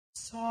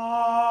Salve,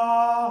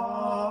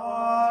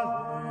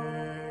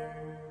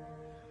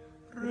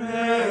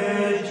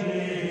 Regina,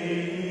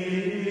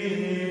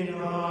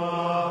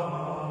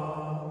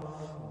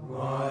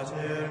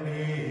 Mater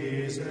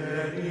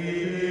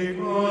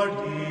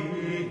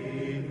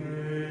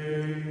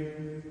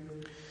misericordiae.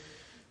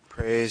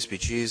 Praise be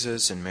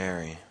Jesus and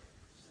Mary.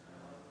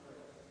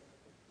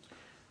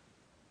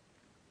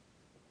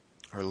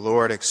 Our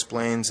Lord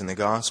explains in the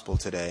Gospel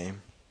today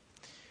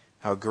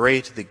how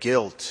great the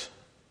guilt,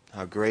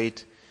 how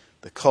great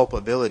the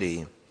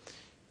culpability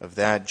of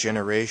that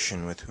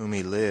generation with whom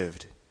he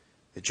lived,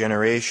 the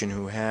generation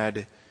who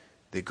had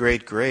the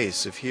great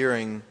grace of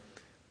hearing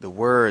the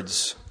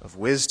words of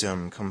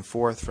wisdom come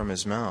forth from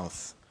his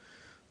mouth,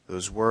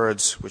 those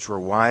words which were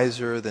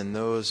wiser than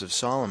those of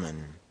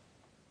Solomon,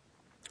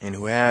 and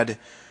who had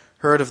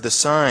heard of the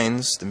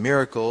signs, the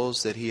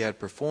miracles that he had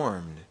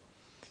performed,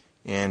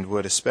 and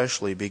would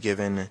especially be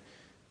given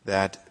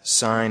that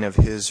sign of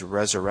his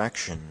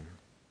resurrection.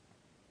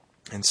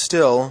 And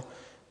still,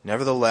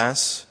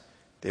 nevertheless,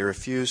 they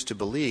refused to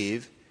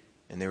believe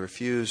and they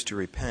refused to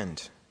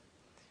repent.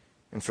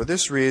 And for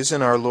this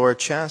reason, our Lord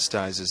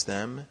chastises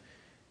them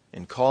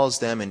and calls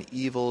them an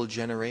evil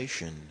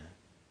generation.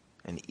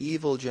 An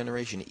evil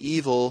generation.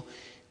 Evil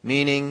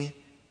meaning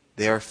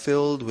they are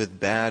filled with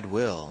bad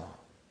will.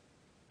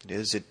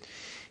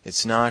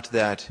 It's not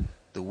that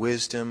the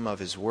wisdom of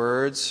his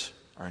words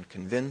aren't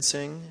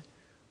convincing,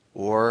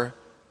 or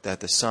that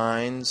the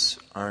signs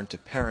aren't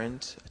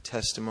apparent, a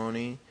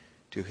testimony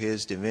to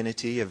his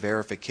divinity, a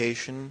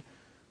verification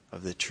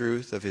of the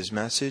truth of his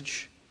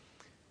message,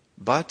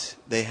 but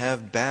they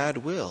have bad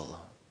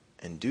will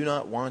and do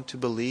not want to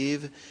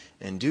believe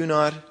and do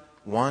not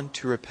want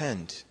to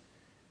repent.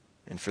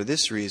 And for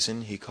this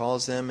reason, he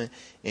calls them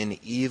an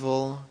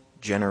evil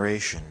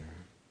generation.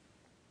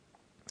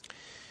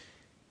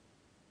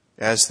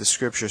 As the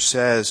Scripture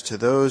says, to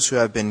those who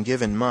have been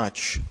given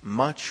much,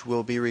 much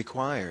will be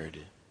required.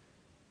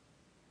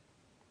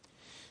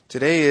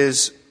 Today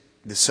is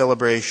the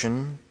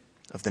celebration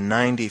of the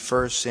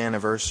 91st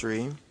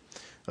anniversary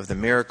of the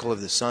miracle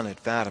of the sun at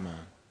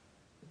Fatima.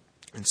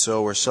 And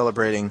so we're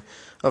celebrating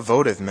a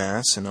votive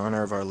Mass in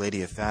honor of Our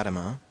Lady of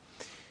Fatima.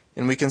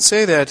 And we can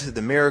say that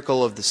the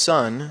miracle of the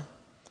sun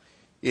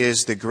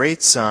is the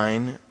great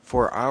sign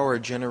for our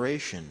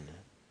generation.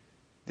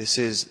 This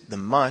is the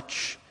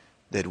much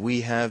that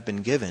we have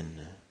been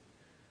given.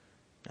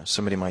 Now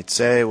somebody might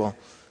say, well,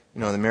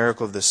 the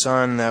miracle of the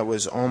sun, that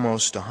was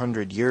almost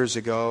 100 years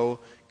ago.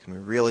 Can we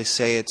really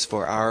say it's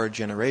for our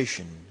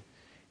generation?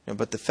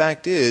 But the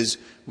fact is,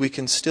 we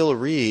can still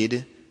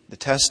read the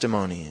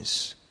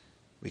testimonies.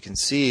 We can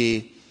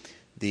see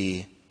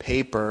the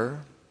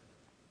paper,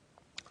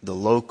 the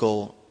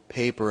local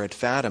paper at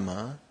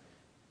Fatima,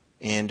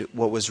 and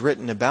what was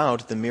written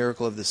about the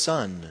miracle of the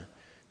sun,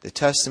 the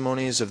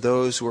testimonies of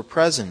those who were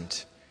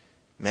present,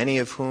 many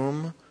of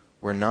whom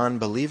were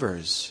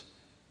non-believers,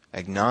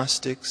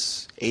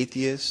 agnostics,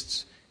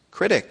 atheists,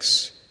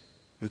 critics,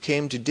 who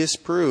came to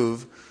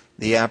disprove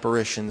the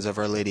apparitions of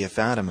Our Lady of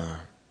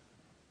Fatima.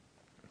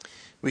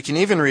 We can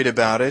even read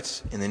about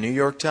it in the New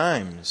York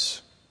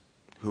Times,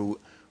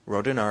 who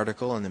wrote an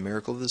article on the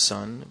miracle of the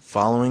sun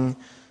following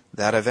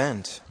that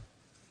event.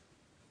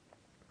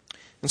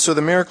 And so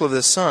the miracle of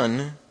the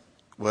sun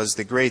was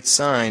the great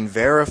sign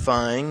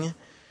verifying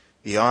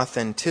the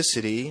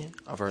authenticity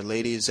of Our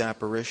Lady's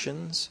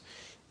apparitions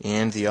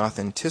and the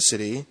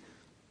authenticity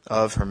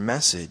of her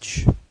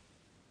message.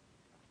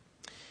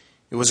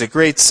 It was a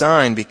great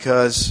sign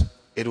because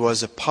it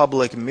was a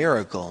public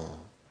miracle.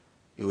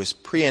 It was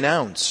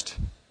pre-announced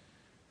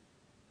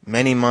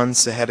many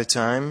months ahead of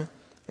time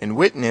and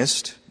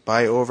witnessed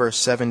by over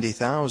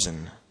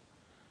 70,000.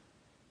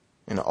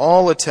 And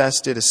all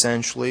attested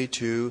essentially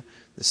to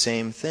the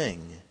same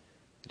thing.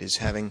 It is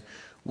having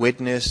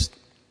witnessed,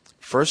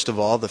 first of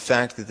all, the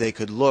fact that they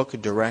could look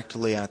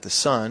directly at the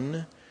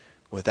sun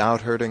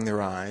without hurting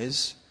their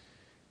eyes.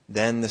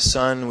 Then the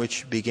sun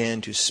which began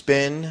to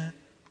spin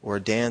or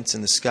dance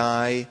in the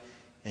sky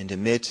and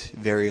emit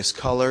various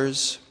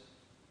colors.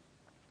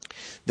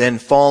 Then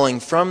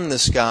falling from the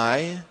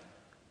sky,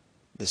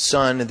 the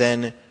sun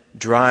then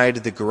dried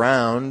the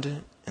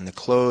ground and the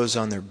clothes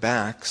on their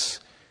backs,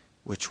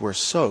 which were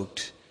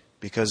soaked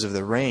because of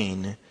the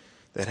rain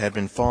that had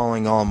been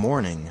falling all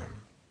morning.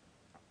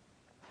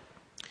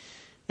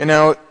 And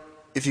now,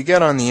 if you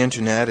get on the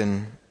internet,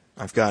 and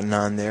I've gotten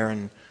on there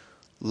and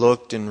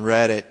looked and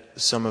read at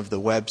some of the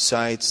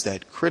websites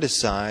that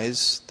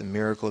criticize the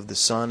miracle of the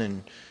sun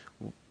and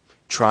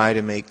try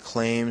to make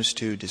claims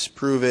to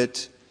disprove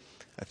it.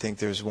 I think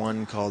there's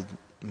one called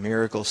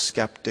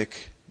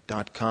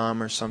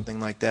miracleskeptic.com or something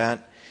like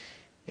that.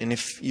 And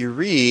if you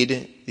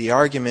read, the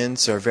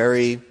arguments are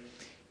very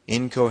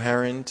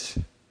incoherent,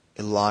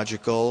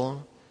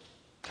 illogical,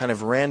 kind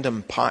of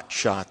random pot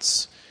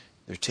shots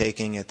they're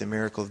taking at the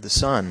miracle of the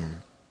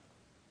sun.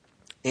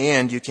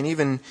 And you can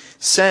even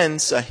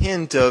sense a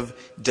hint of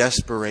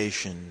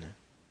desperation,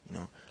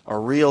 a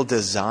real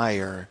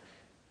desire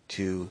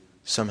to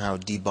somehow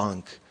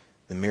debunk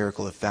the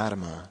miracle of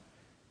Fatima.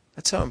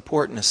 That's how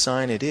important a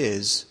sign it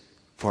is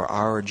for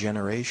our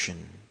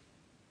generation.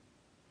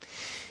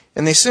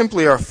 And they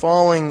simply are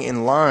falling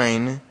in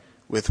line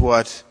with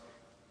what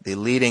the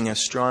leading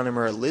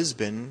astronomer at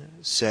Lisbon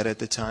said at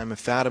the time of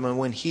Fatima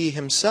when he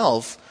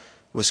himself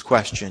was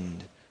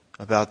questioned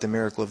about the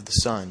miracle of the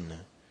sun.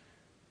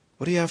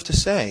 What do you have to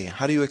say?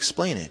 How do you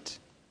explain it?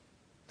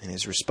 And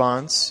his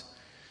response,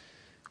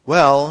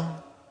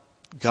 well,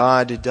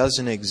 God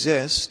doesn't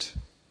exist,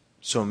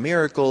 so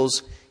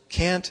miracles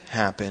can't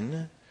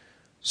happen.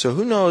 So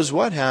who knows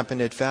what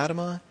happened at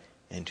Fatima,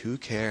 and who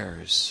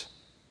cares?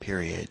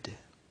 Period.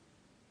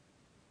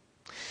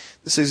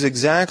 This is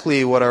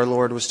exactly what our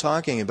Lord was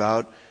talking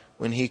about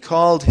when he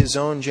called his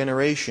own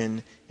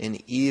generation an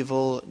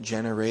evil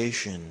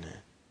generation.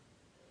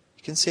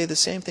 You can say the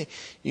same thing.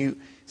 You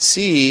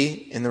see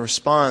in the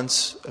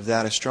response of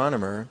that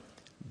astronomer,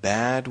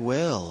 bad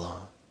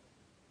will.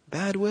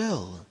 Bad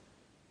will.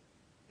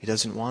 He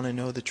doesn't want to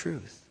know the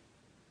truth.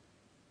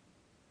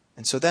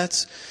 And so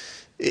that's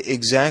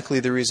exactly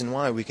the reason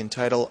why we can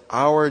title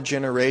our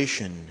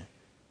generation,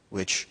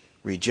 which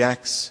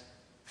rejects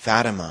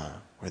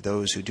Fatima, or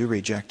those who do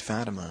reject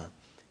Fatima,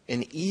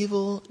 an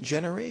evil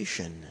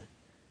generation.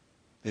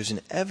 There's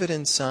an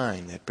evident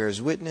sign that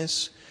bears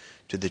witness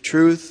to the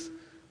truth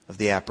of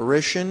the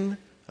apparition,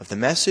 of the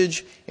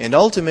message, and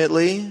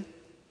ultimately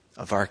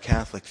of our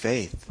Catholic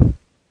faith.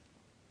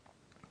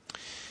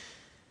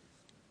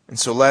 And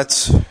so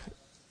let's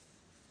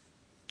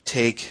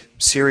take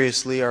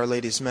seriously Our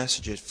Lady's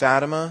message at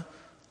Fatima.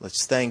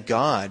 Let's thank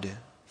God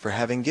for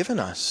having given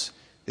us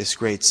this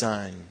great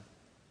sign.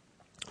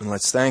 And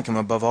let's thank Him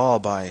above all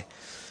by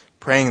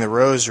praying the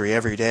Rosary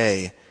every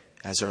day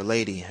as Our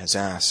Lady has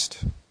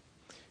asked. In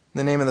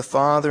the name of the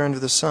Father, and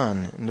of the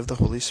Son, and of the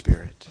Holy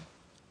Spirit.